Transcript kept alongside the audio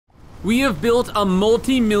We have built a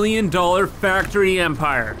multi-million-dollar factory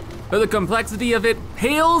empire, but the complexity of it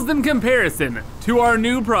pales in comparison to our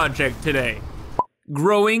new project today,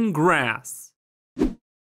 growing grass.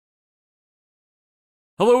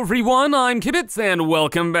 Hello everyone, I'm Kibitz and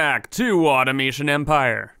welcome back to Automation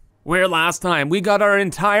Empire, where last time we got our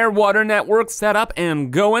entire water network set up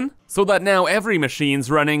and going, so that now every machine's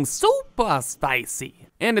running super spicy.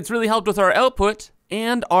 And it's really helped with our output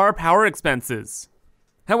and our power expenses.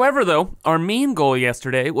 However though, our main goal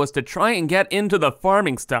yesterday was to try and get into the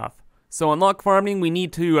farming stuff. So unlock farming, we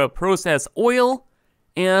need to process oil,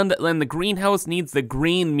 and then the greenhouse needs the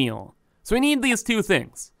grain meal. So we need these two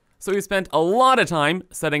things. So we spent a lot of time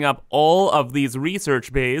setting up all of these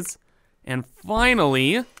research bays, and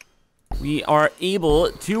finally, we are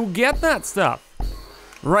able to get that stuff.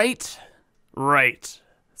 Right.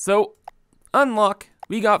 So, unlock,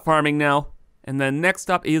 we got farming now, and then next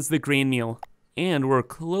up is the grain meal. And we're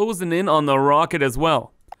closing in on the rocket as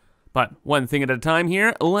well. But one thing at a time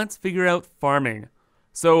here, let's figure out farming.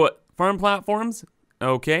 So, farm platforms,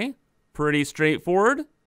 okay, pretty straightforward.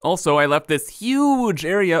 Also, I left this huge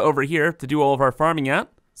area over here to do all of our farming at,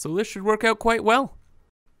 so this should work out quite well.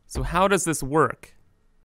 So how does this work?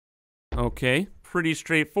 Okay, pretty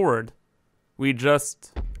straightforward. We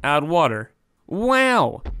just add water.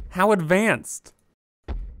 Wow, how advanced.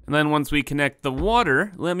 And then once we connect the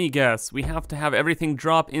water, let me guess, we have to have everything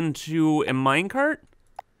drop into a minecart?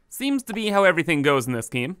 Seems to be how everything goes in this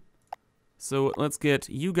game. So let's get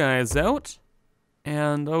you guys out.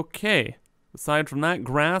 And okay, aside from that,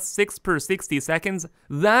 grass 6 per 60 seconds,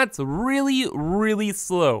 that's really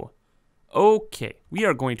slow. Okay, we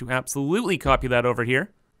are going to absolutely copy that over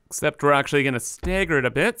here. Except we're actually gonna stagger it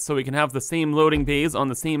a bit so we can have the same loading bays on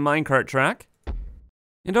the same minecart track.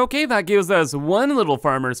 And okay, that gives us one little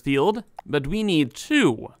farmer's field, but we need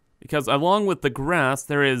two. Because along with the grass,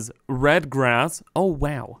 there is red grass. Oh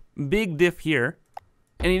wow, big diff here.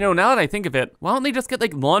 And you know, now that I think of it, why don't they just get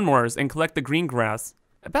like lawnmowers and collect the green grass?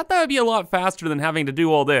 I bet that would be a lot faster than having to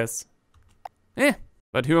do all this.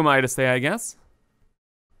 But who am I to say, I guess?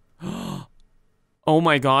 Oh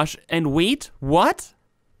my gosh, and wait, what?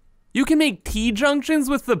 You can make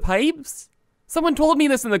T-junctions with the pipes? Someone told me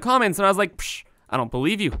this in the comments and I was like, psh, I don't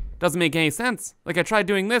believe you. Doesn't make any sense. Like I tried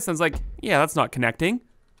doing this and I was like, yeah, that's not connecting.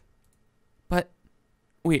 But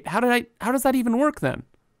wait, how does that even work then?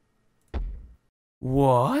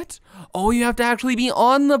 What? Oh, you have to actually be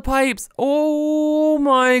on the pipes. Oh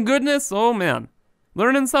my goodness, oh man.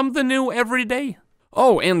 Learning something new every day.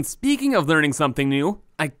 Oh, and speaking of learning something new,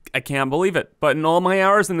 I can't believe it, but in all my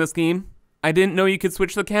hours in this game, I didn't know you could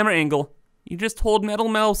switch the camera angle. You just hold metal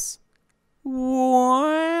mouse.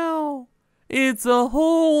 Wow. It's a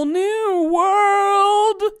whole new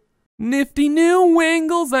world. Nifty new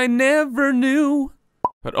angles I never knew.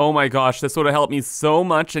 But oh my gosh, this would have helped me so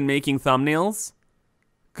much in making thumbnails.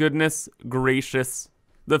 Goodness gracious.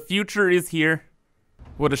 The future is here.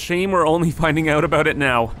 What a shame we're only finding out about it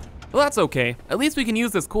now. Well, that's okay. At least we can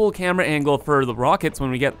use this cool camera angle for the rockets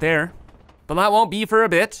when we get there. But that won't be for a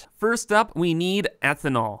bit. First up, we need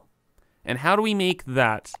ethanol. And how do we make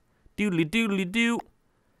that? Doodly-doodly-doo.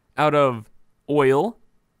 Out of oil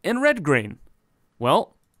and red grain.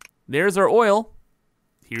 Well, there's our oil.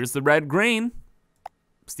 Here's the red grain.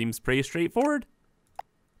 Seems pretty straightforward.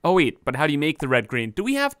 Oh wait, but how do you make the red grain? Do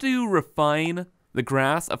we have to refine the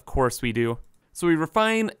grass? Of course we do. So we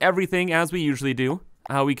refine everything as we usually do.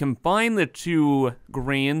 We combine the two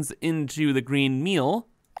grains into the green meal,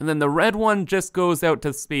 and then the red one just goes out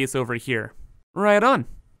to space over here. Right on.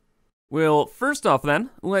 Well, first off then,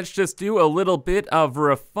 let's just do a little bit of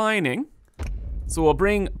refining. So we'll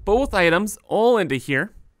bring both items all into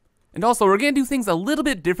here. And also, we're gonna do things a little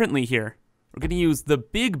bit differently here. We're gonna use the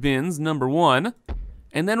big bins, number one,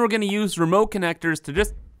 and then we're gonna use remote connectors to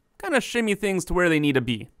just kind of shimmy things to where they need to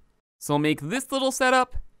be. So I'll make this little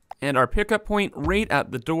setup and our pickup point right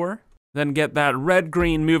at the door. Then get that red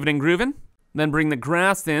grain moving and grooving. Then bring the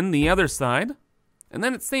grass in the other side. And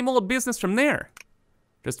then it's same old business from there.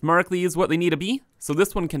 Just mark these what they need to be. So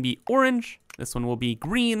this one can be orange, this one will be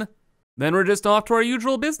green. Then we're just off to our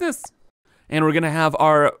usual business. And we're gonna have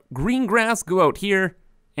our green grass go out here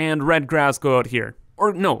and red grass go out here.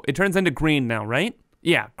 Or no, it turns into green now, right?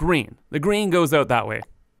 Yeah, green. The green goes out that way.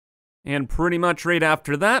 And pretty much right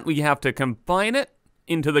after that, we have to combine it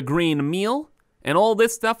into the green meal, and all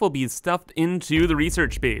this stuff will be stuffed into the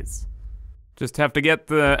research bays. Just have to get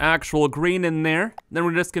the actual grain in there. Then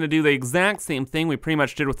we're just gonna do the exact same thing we pretty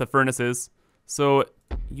much did with the furnaces. So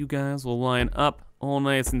you guys will line up all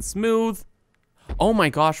nice and smooth. Oh my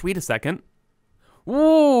gosh, wait a second.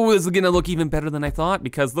 Whoa, this is gonna look even better than I thought,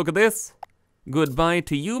 because look at this. Goodbye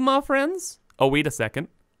to you, my friends. Oh, wait a second.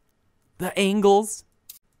 The angles.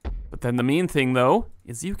 But then the main thing, though,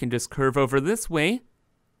 is you can just curve over this way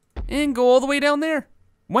and go all the way down there.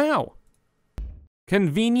 Wow.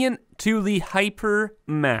 Convenient to the hyper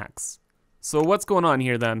max. So what's going on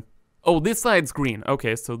here then? Oh, this side's green.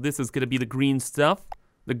 Okay, so this is gonna be the green stuff.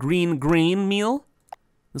 The green grain meal.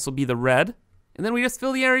 This will be the red. And then we just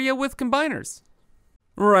fill the area with combiners.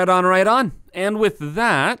 Right on, right on. And with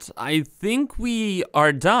that, I think we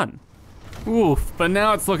are done. Oof, but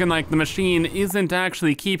now it's looking like the machine isn't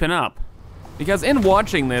actually keeping up. Because in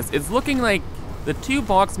watching this, it's looking like the two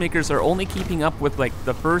box makers are only keeping up with like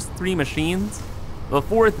the first 3 machines. The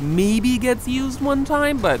 4th maybe gets used one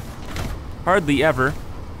time, but hardly ever.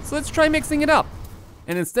 So let's try mixing it up.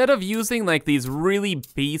 And instead of using like these really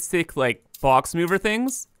basic like box mover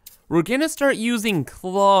things, we're gonna start using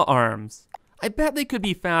claw arms. I bet they could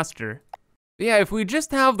be faster. Yeah, if we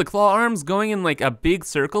just have the claw arms going in like a big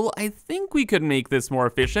circle, I think we could make this more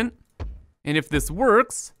efficient. And if this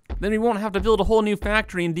works, then we won't have to build a whole new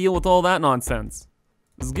factory and deal with all that nonsense.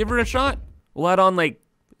 Let's give her a shot. We'll add on like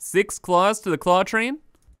 6 claws to the claw train,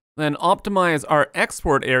 then optimize our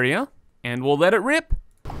export area, and we'll let it rip.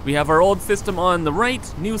 We have our old system on the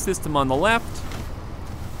right, new system on the left.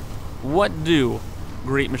 What do?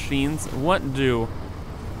 Great machines, what do?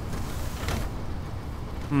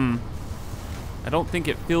 I don't think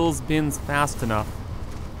it fills bins fast enough.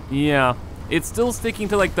 Yeah, it's still sticking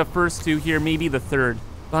to like the first 2 here, maybe the 3rd.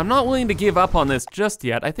 But I'm not willing to give up on this just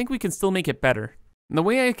yet. I think we can still make it better. And the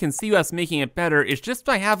way I can see us making it better is just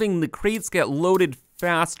by having the crates get loaded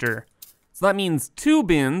faster. So that means 2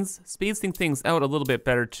 bins, spacing things out a little bit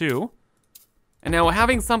better too. And now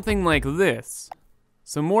having something like this.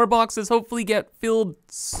 So more boxes hopefully get filled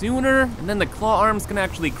sooner, and then the claw arms can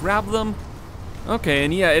actually grab them. Okay,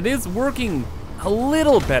 and yeah, it is working a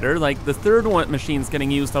little better, like the 3rd one machine's getting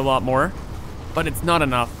used a lot more, but it's not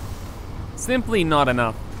enough. Simply not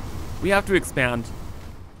enough. We have to expand.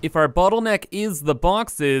 If our bottleneck is the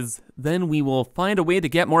boxes, then we will find a way to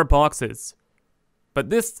get more boxes. But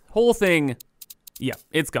this whole thing, yeah,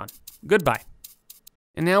 it's gone. Goodbye.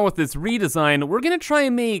 And now with this redesign, we're gonna try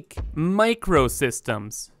and make micro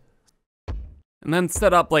systems. And then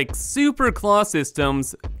set up like super claw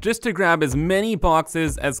systems just to grab as many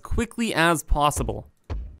boxes as quickly as possible.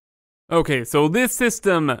 Okay, so this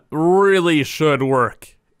system really should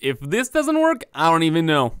work. If this doesn't work, I don't even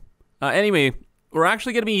know. Anyway, we're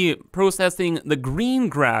actually gonna be processing the green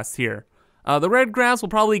grass here. The red grass will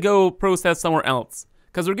probably go process somewhere else,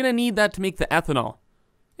 because we're gonna need that to make the ethanol.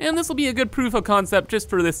 And this will be a good proof of concept just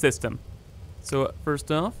for this system. So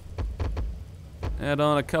first off, add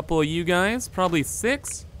on a couple of you guys, probably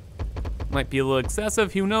 6. Might be a little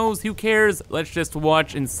excessive, who knows, who cares? Let's just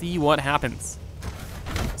watch and see what happens.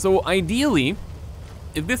 So ideally,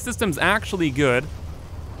 if this system's actually good,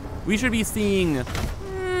 we should be seeing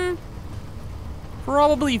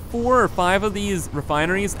probably 4 or 5 of these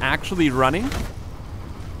refineries actually running.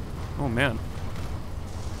 Oh man.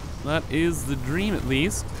 That is the dream at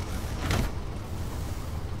least.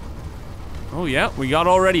 Oh yeah, we got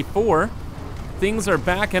already 4. Things are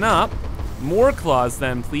backing up. More claws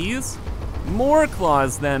then, please. More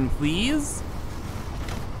claws then, please.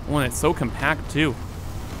 Oh, and it's so compact too.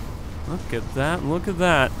 Look at that, look at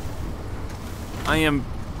that. I am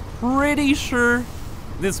pretty sure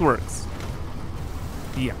this works.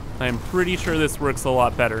 Yeah, I am pretty sure this works a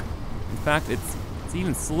lot better. In fact, it's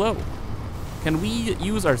even slow. Can we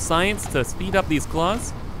use our science to speed up these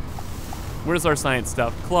claws? Where's our science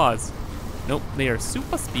stuff? Claws. Nope, they are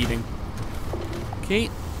super speeding. Okay,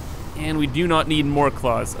 and we do not need more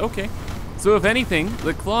claws. Okay, so if anything,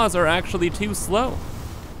 the claws are actually too slow.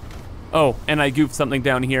 Oh, and I goofed something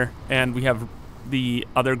down here, and we have the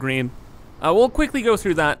other grain. We'll quickly go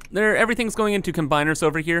through that. Everything's going into combiners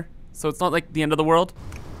over here, so it's not like the end of the world.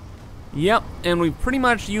 Yep, and we've pretty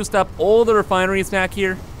much used up all the refineries back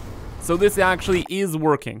here, so this actually is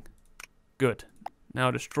working. Good. Now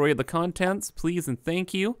destroy the contents, please and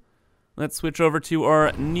thank you. Let's switch over to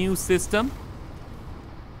our new system.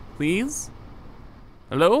 Please?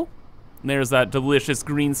 Hello? And there's that delicious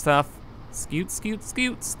green stuff. Scoot, scoot,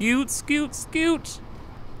 scoot, scoot, scoot, scoot.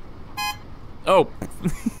 Oh.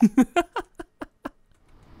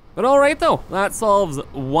 But all right though, that solves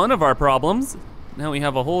one of our problems. Now we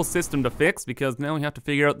have a whole system to fix because now we have to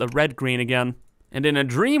figure out the red grain again. And in a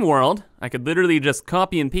dream world, I could literally just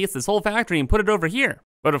copy and paste this whole factory and put it over here.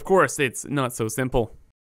 But of course, it's not so simple.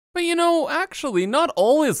 But you know, actually, not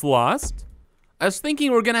all is lost. I was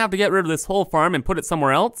thinking we're gonna have to get rid of this whole farm and put it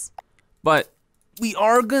somewhere else, but we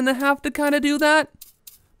are gonna have to kind of do that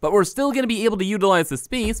But we're still gonna be able to utilize the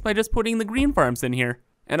space by just putting the green farms in here.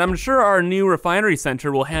 And I'm sure our new refinery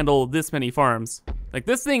center will handle this many farms. Like,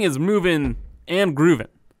 this thing is moving and grooving.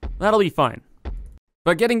 That'll be fine.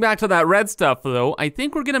 But getting back to that red stuff though, I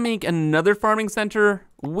think we're gonna make another farming center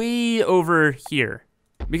way over here.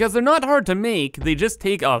 Because they're not hard to make, they just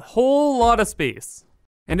take a whole lot of space.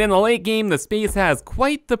 And in the late game, the space has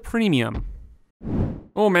quite the premium.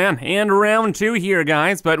 Oh man, and round 2 here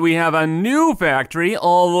guys, but we have a new factory,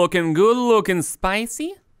 all looking good, looking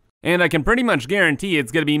spicy. And I can pretty much guarantee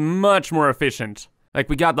it's gonna be much more efficient. Like,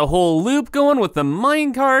 we got the whole loop going with the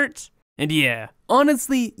minecart. And yeah,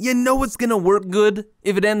 honestly, you know it's gonna work good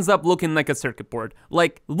if it ends up looking like a circuit board.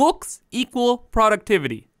 Like, looks equal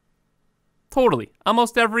productivity. Totally,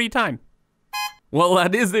 almost every time. Well,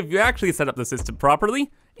 that is if you actually set up the system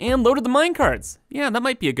properly and loaded the minecarts. Yeah, that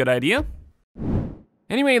might be a good idea.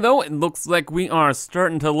 Anyway though, it looks like we are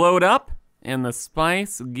starting to load up and the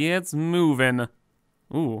spice gets moving.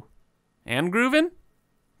 Ooh, and grooving?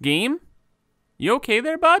 Game? You okay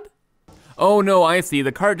there, bud? Oh no, I see,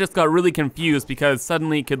 the cart just got really confused because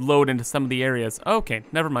suddenly it could load into some of the areas. Okay,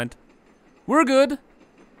 never mind. We're good.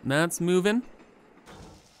 That's moving.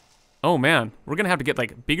 Oh man, we're gonna have to get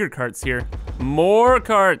like bigger carts here. More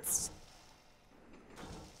carts.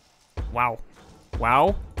 Wow.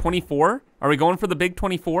 Wow, 24? Are we going for the big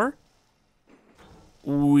 24?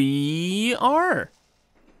 We are.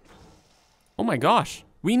 Oh my gosh,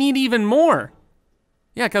 we need even more.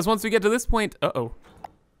 Yeah, because once we get to this point, uh-oh.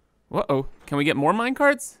 Uh-oh, can we get more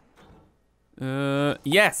minecarts?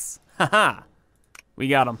 Yes, haha. We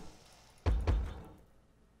got them.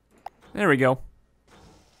 There we go.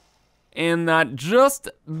 And that just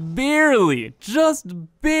barely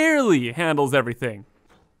handles everything.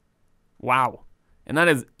 Wow, and that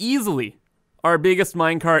is easily our biggest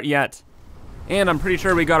minecart yet. And I'm pretty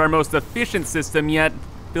sure we got our most efficient system yet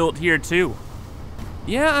built here too.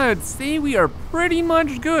 Yeah, I would say we are pretty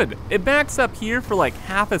much good. It backs up here for like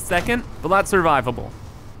half a second, but that's survivable.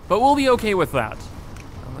 But we'll be okay with that.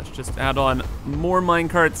 Now let's just add on more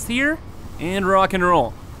minecarts here and rock and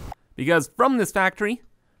roll. Because from this factory,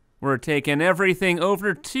 we're taking everything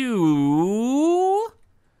over to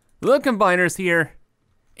the combiners here,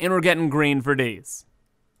 and we're getting grain for days.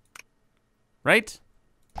 Right?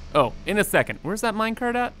 Oh, in a second. Where's that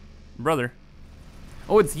minecart at? Brother.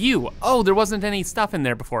 Oh, it's you. Oh, there wasn't any stuff in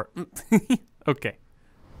there before. Okay.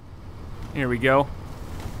 Here we go.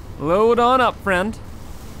 Load on up, friend.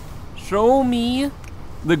 Show me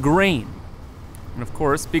the grain. And of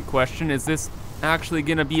course, big question, is this actually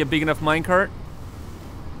gonna be a big enough minecart?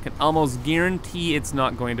 Can almost guarantee it's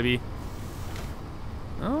not going to be.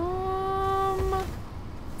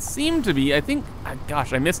 Seemed to be, I think,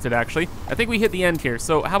 gosh, I missed it actually. I think we hit the end here,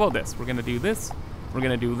 so how about this? We're gonna do this, we're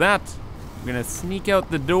gonna do that. We're gonna sneak out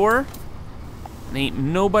the door, and ain't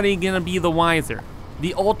nobody gonna be the wiser.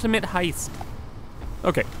 The ultimate heist.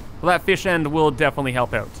 Okay, well that fish end will definitely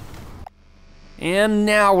help out. And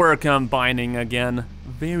now we're combining again.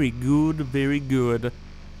 Very good, very good.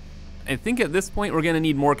 I think at this point we're gonna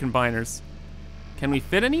need more combiners. Can we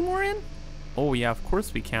fit any more in? Oh yeah, of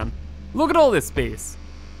course we can. Look at all this space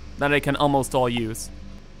that I can almost all use.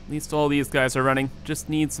 At least all these guys are running. Just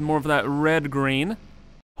need some more of that red grain.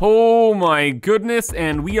 Oh my goodness,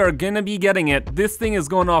 and we are gonna be getting it. This thing is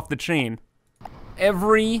going off the chain.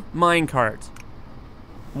 Every minecart.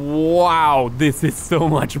 Wow, this is so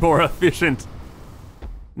much more efficient.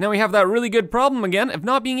 Now we have that really good problem again of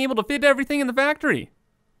not being able to fit everything in the factory.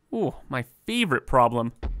 Ooh, my favorite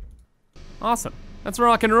problem. Awesome, let's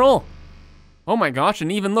rock and roll. Oh my gosh,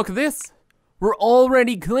 and even look at this. We're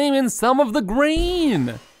already claiming some of the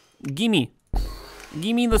grain. Gimme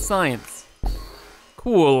the science.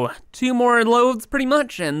 Cool, 2 more loads pretty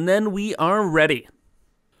much, and then we are ready.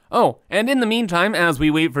 Oh, and in the meantime, as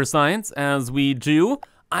we wait for science, as we do,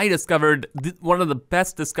 I discovered one of the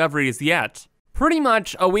best discoveries yet. Pretty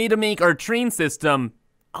much a way to make our train system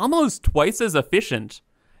almost twice as efficient.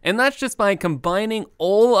 And that's just by combining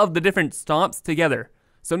all of the different stops together.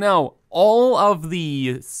 So now all of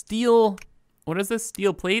the steel, what is this,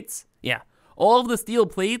 steel plates? Yeah, all of the steel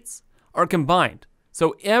plates are combined.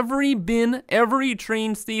 So every bin, every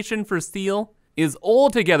train station for steel is all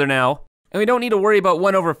together now, and we don't need to worry about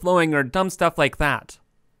one overflowing or dumb stuff like that.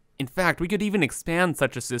 In fact, we could even expand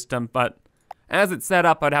such a system, but as it's set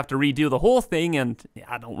up, I'd have to redo the whole thing, and yeah,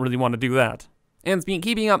 I don't really want to do that. And it's been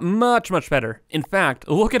keeping up much, much better. In fact,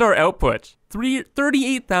 look at our output.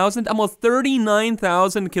 38,000, almost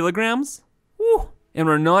 39,000 kilograms. Woo. And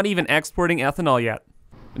we're not even exporting ethanol yet.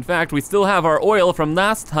 In fact, we still have our oil from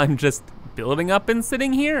last time just building up and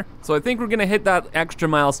sitting here. So I think we're gonna hit that extra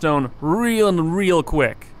milestone real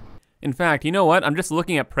quick. In fact, you know what? I'm just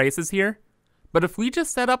looking at prices here. But if we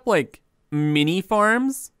just set up like mini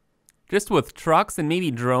farms, just with trucks and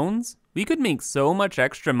maybe drones, we could make so much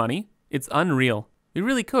extra money. It's unreal. We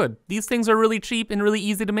really could. These things are really cheap and really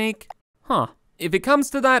easy to make. Huh. If it comes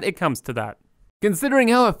to that, it comes to that. Considering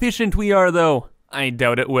how efficient we are though, I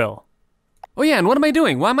doubt it will. Oh yeah, and what am I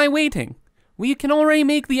doing? Why am I waiting? We can already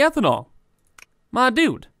make the ethanol. My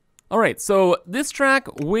dude. All right, so this track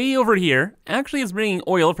way over here actually is bringing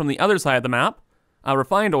oil from the other side of the map.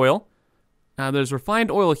 Refined oil. There's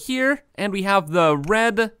refined oil here, and we have the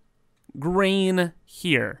red grain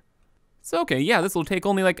here. So okay, yeah, this will take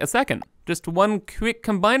only like a second. Just one quick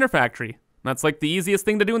combiner factory. That's like the easiest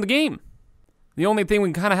thing to do in the game. The only thing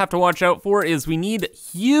we kind of have to watch out for is we need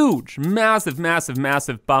huge, massive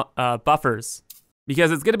buffers.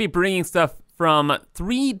 Because it's gonna be bringing stuff from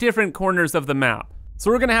 3 different corners of the map. So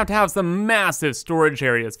we're gonna have some massive storage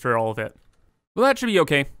areas for all of it. Well, that should be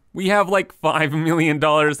okay. We have like $5 million.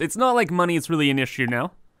 It's not like money is really an issue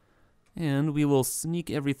now. And we will sneak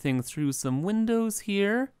everything through some windows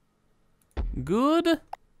here. Good.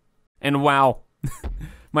 And wow,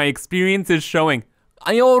 my experience is showing.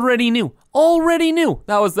 I already knew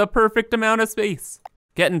that was the perfect amount of space.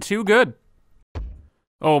 Getting too good.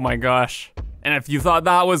 Oh my gosh. And if you thought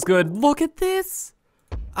that was good, look at this.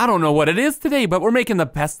 I don't know what it is today, but we're making the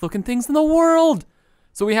best looking things in the world.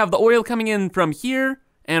 So we have the oil coming in from here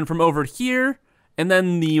and from over here, and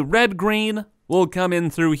then the red grain will come in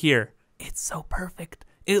through here. It's so perfect.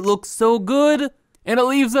 It looks so good, and it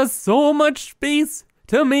leaves us so much space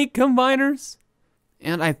to make combiners.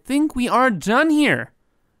 And I think we are done here.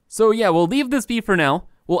 So yeah, we'll leave this be for now.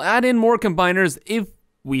 We'll add in more combiners if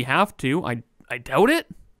we have to. I doubt it.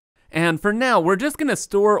 And for now, we're just gonna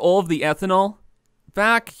store all of the ethanol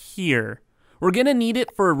back here. We're gonna need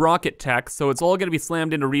it for rocket tech, so it's all gonna be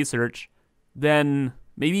slammed into research. Then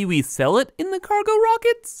maybe we sell it in the cargo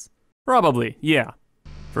rockets? Probably, yeah.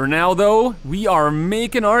 For now though, we are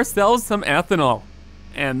making ourselves some ethanol.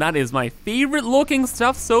 And that is my favorite looking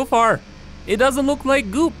stuff so far. It doesn't look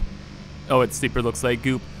like goop. Oh, it super looks like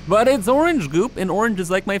goop, but it's orange goop, and orange is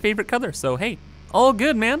like my favorite color, so hey, all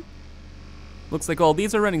good, man. Looks like all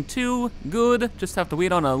these are running too. Good, just have to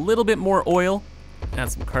wait on a little bit more oil.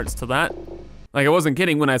 Add some carts to that. Like I wasn't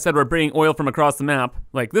kidding when I said we're bringing oil from across the map.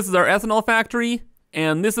 Like this is our ethanol factory,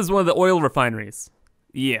 and this is one of the oil refineries.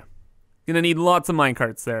 Yeah, gonna need lots of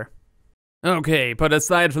minecarts there. Okay, but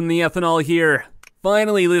aside from the ethanol here,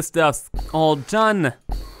 finally this stuff's all done.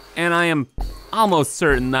 And I am almost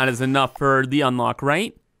certain that is enough for the unlock,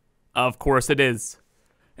 right? Of course it is.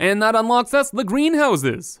 And that unlocks us the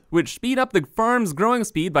greenhouses, which speed up the farm's growing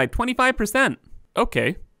speed by 25%.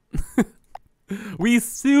 Okay. We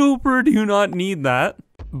super do not need that.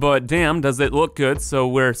 But damn, does it look good, so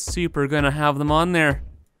we're super gonna have them on there.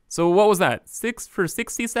 So what was that? 6 for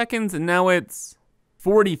 60 seconds, and now it's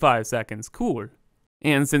 45 seconds, cool.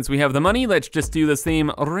 And since we have the money, let's just do the same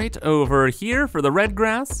right over here for the red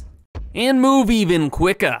grass. And move even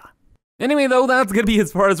quicker. Anyway though, that's gonna be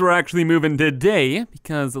as far as we're actually moving today,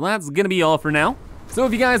 because that's gonna be all for now. So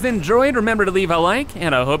if you guys enjoyed, remember to leave a like,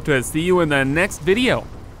 and I hope to see you in the next video.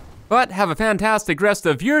 But have a fantastic rest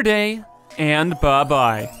of your day, and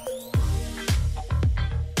bye-bye.